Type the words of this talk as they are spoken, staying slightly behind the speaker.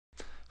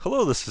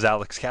Hello, this is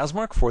Alex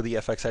Kazmark for the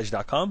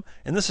FXEdge.com,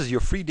 and this is your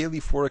free daily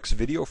Forex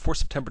video for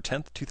September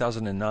 10th,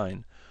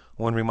 2009.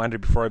 One reminder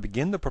before I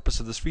begin, the purpose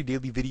of this free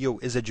daily video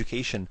is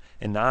education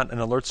and not an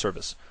alert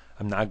service.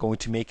 I'm not going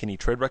to make any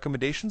trade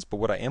recommendations, but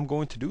what I am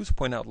going to do is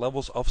point out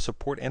levels of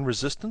support and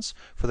resistance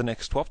for the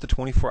next 12 to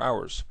 24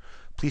 hours.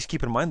 Please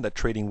keep in mind that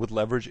trading with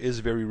leverage is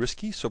very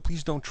risky, so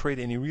please don't trade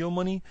any real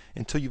money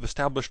until you've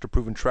established a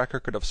proven track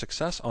record of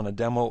success on a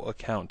demo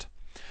account.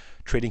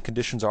 Trading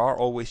conditions are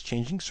always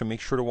changing, so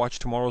make sure to watch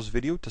tomorrow's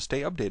video to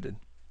stay updated.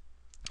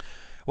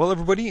 Well,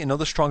 everybody,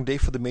 another strong day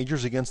for the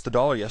majors against the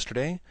dollar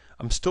yesterday.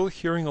 I'm still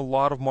hearing a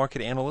lot of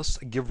market analysts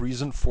give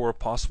reason for a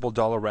possible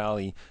dollar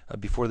rally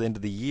before the end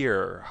of the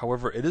year.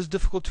 However, it is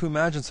difficult to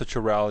imagine such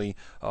a rally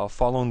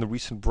following the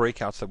recent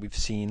breakouts that we've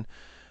seen.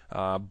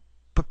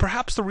 But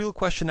perhaps the real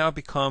question now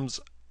becomes,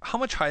 how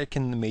much higher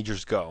can the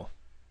majors go?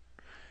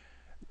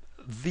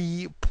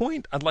 The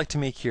point I'd like to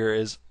make here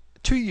is,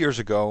 2 years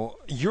ago,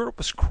 Europe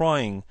was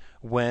crying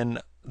when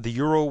the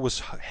euro was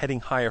heading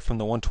higher from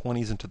the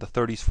 120s into the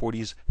 30s,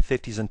 40s,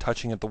 50s, and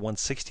touching at the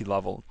 160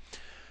 level.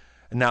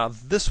 Now,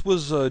 this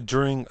was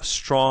during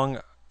strong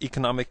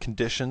economic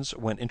conditions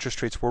when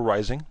interest rates were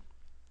rising.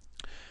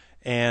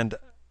 And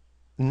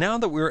now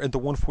that we're at the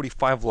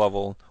 145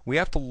 level, we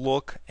have to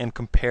look and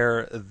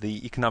compare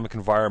the economic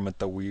environment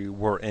that we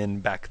were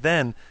in back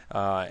then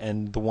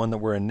and the one that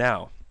we're in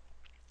now.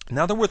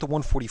 Now that we're at the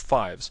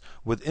 145s,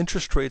 with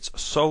interest rates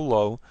so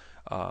low,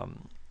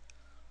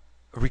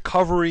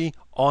 recovery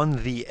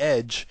on the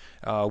edge,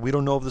 we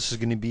don't know if this is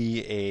going to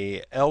be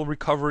a L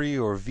recovery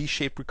or a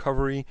V-shaped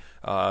recovery.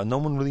 No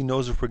one really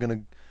knows if we're going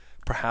to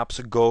perhaps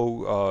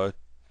go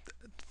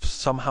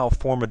somehow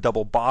form a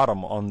double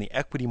bottom on the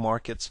equity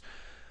markets.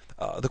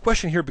 The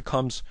question here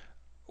becomes,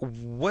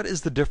 what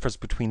is the difference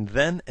between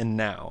then and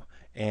now?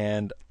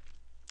 And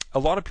a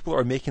lot of people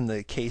are making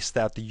the case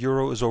that the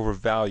euro is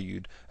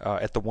overvalued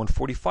at the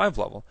 145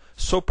 level.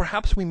 So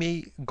perhaps we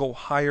may go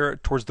higher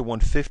towards the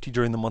 150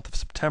 during the month of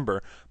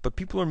September, but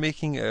people are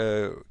making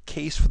a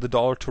case for the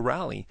dollar to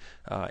rally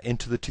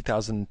into the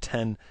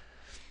 2010,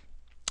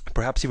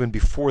 perhaps even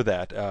before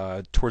that,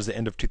 towards the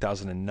end of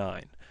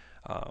 2009.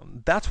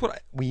 That's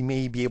what we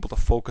may be able to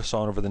focus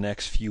on over the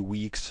next few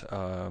weeks,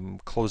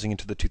 closing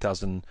into the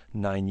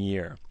 2009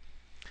 year.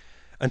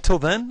 Until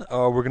then,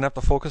 we're going to have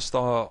to focus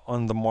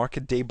on the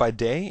market day by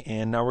day,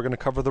 and now we're going to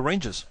cover the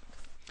ranges.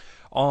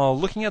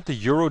 Looking at the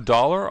euro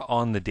dollar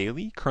on the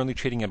daily, currently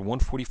trading at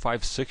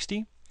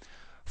 145.60.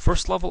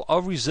 First level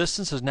of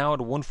resistance is now at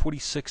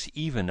 146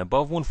 even.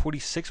 Above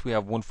 146 we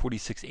have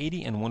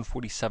 146.80 and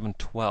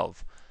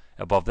 147.12.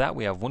 Above that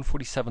we have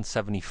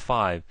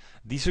 147.75.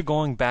 These are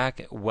going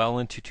back well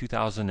into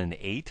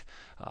 2008,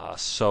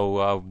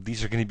 so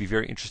these are going to be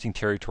very interesting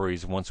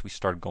territories once we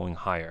start going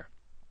higher.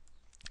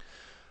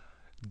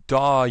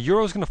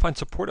 Euro is going to find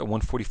support at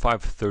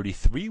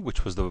 145.33,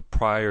 which was the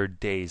prior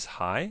day's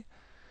high.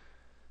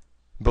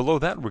 Below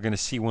that, we're going to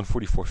see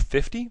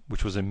 144.50,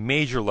 which was a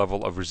major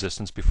level of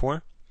resistance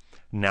before.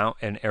 Now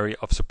an area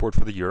of support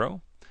for the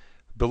euro.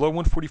 Below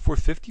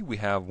 144.50, we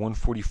have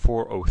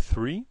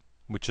 144.03,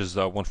 which is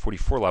the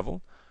 144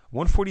 level,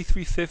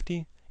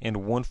 143.50, and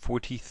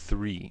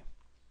 143.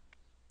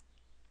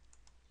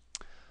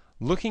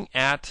 Looking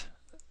at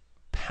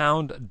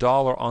pound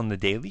dollar on the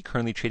daily,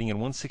 currently trading at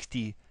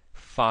 165.40.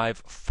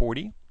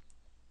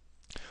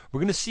 We're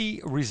going to see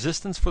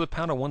resistance for the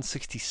pound at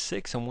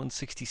 166 and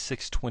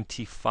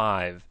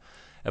 166.25.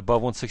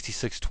 Above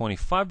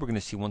 166.25, we're going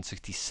to see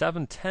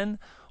 167.10,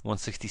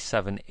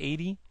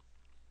 167.80.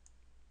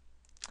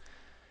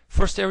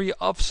 First area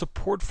of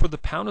support for the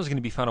pound is going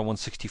to be found at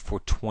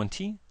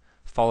 164.20,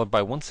 followed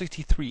by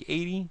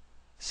 163.80,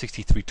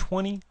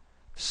 63.20,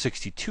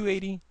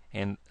 62.80,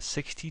 and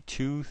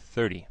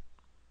 62.30.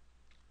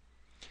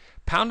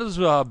 Pound has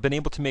been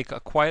able to make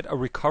quite a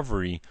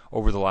recovery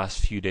over the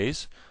last few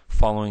days,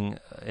 following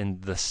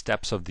in the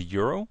steps of the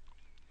euro.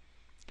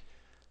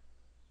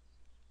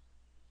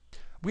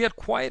 We had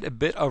quite a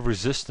bit of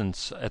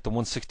resistance at the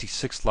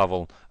 166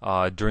 level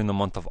during the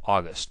month of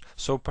August.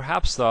 So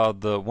perhaps the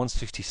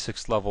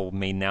 166 level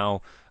may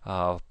now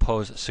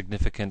pose a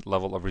significant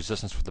level of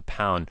resistance for the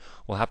pound.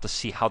 We'll have to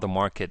see how the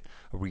market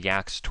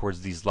reacts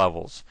towards these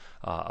levels.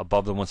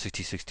 Above the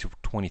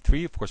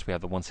 166.23, of course, we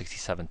have the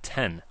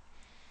 167.10.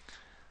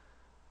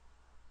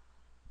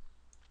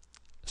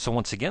 So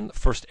once again, the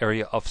first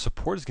area of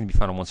support is going to be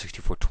found on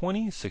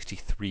 164.20,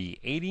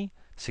 63.80,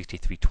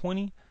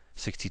 63.20,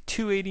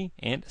 62.80,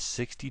 and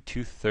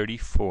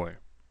 62.34.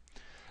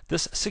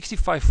 This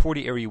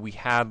 65.40 area we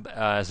had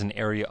as an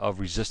area of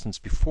resistance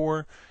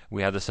before.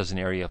 We had this as an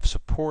area of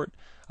support.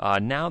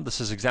 Now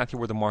this is exactly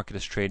where the market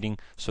is trading,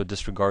 so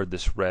disregard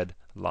this red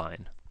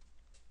line.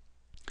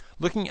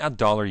 Looking at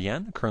dollar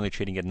yen, currently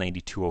trading at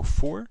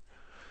 92.04.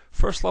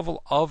 First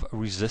level of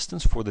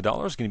resistance for the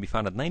dollar is going to be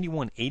found at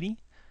 91.80.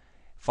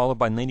 Followed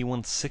by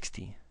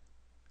 91.60.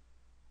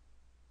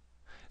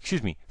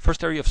 Excuse me,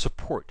 first area of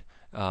support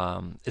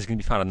is going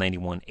to be found at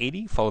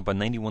 91.80, followed by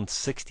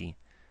 91.60.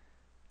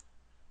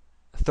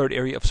 Third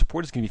area of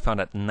support is going to be found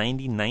at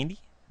 90.90,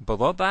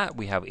 Below that,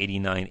 we have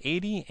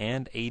 89.80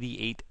 and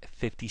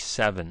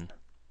 88.57.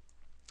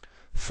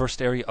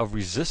 First area of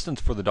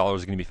resistance for the dollar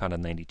is going to be found at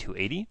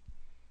 92.80,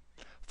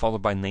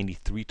 followed by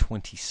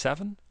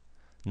 93.27,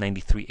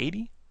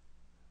 93.80,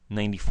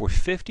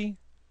 94.50,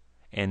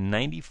 and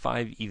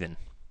 95 even.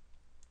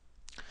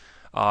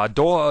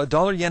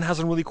 Dollar yen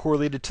hasn't really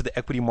correlated to the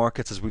equity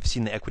markets, as we've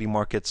seen the equity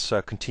markets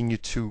continue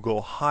to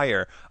go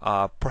higher.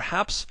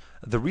 Perhaps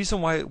the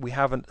reason why we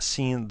haven't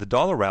seen the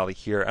dollar rally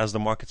here as the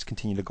markets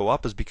continue to go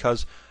up is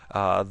because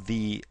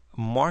the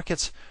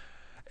markets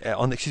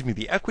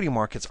the equity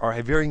markets are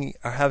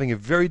having a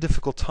very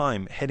difficult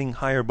time heading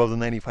higher above the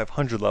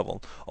 9,500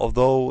 level.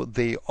 Although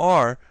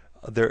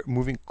they're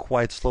moving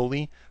quite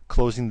slowly,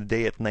 closing the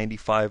day at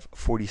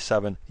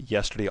 95.47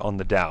 yesterday on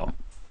the Dow.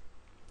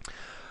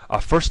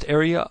 First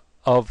area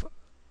of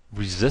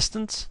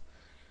resistance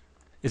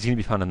is going to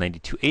be found at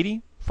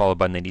 92.80, followed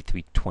by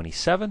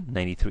 93.27,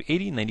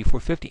 93.80,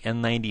 94.50,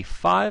 and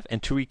 95.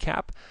 And to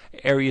recap,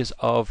 areas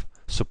of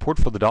support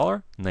for the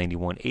dollar: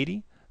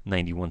 91.80,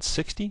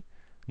 91.60,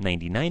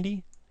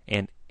 90.90,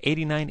 and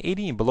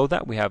 89.80. And below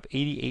that, we have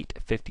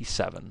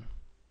 88.57.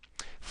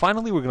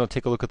 Finally, we're going to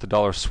take a look at the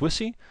dollar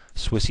Swissy.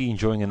 Swissy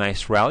enjoying a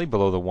nice rally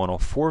below the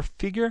 104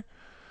 figure.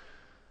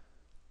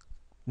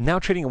 Now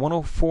trading at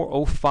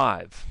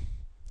 104.05.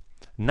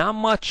 Not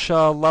much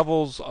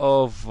levels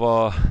of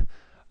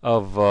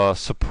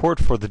support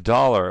for the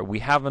dollar. We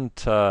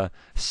haven't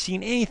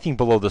seen anything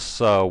below this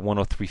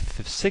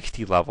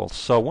 103.60 level.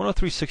 So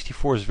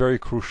 103.64 is very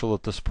crucial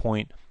at this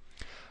point.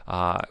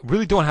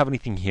 Really don't have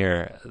anything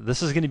here.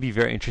 This is going to be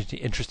very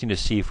interesting to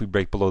see if we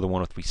break below the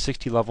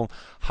 103.60 level,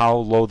 how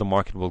low the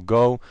market will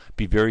go.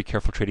 Be very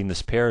careful trading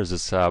this pair as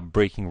it's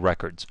breaking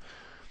records.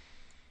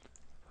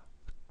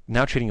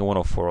 Now trading at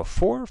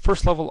 104.04.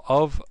 First level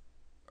of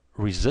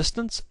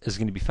resistance is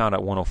going to be found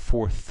at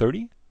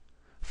 104.30,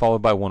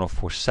 followed by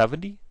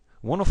 104.70,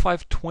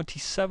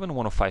 105.27,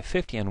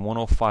 105.50, and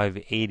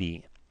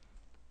 105.80.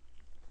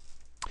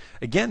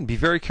 Again, be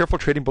very careful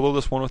trading below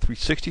this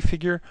 103.60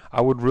 figure.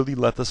 I would really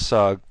let this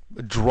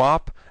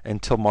drop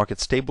until market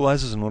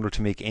stabilizes in order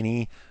to make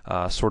any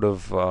sort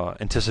of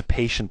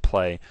anticipation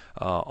play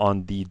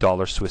on the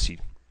dollar Swissy.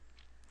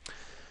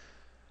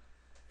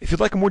 If you'd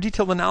like a more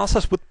detailed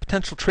analysis with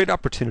potential trade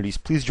opportunities,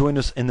 please join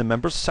us in the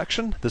members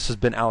section. This has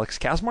been Alex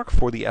Kaczmarek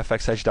for the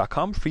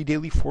FXEdge.com free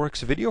daily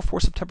Forex video for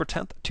September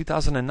 10th,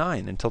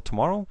 2009. Until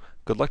tomorrow,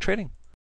 good luck trading.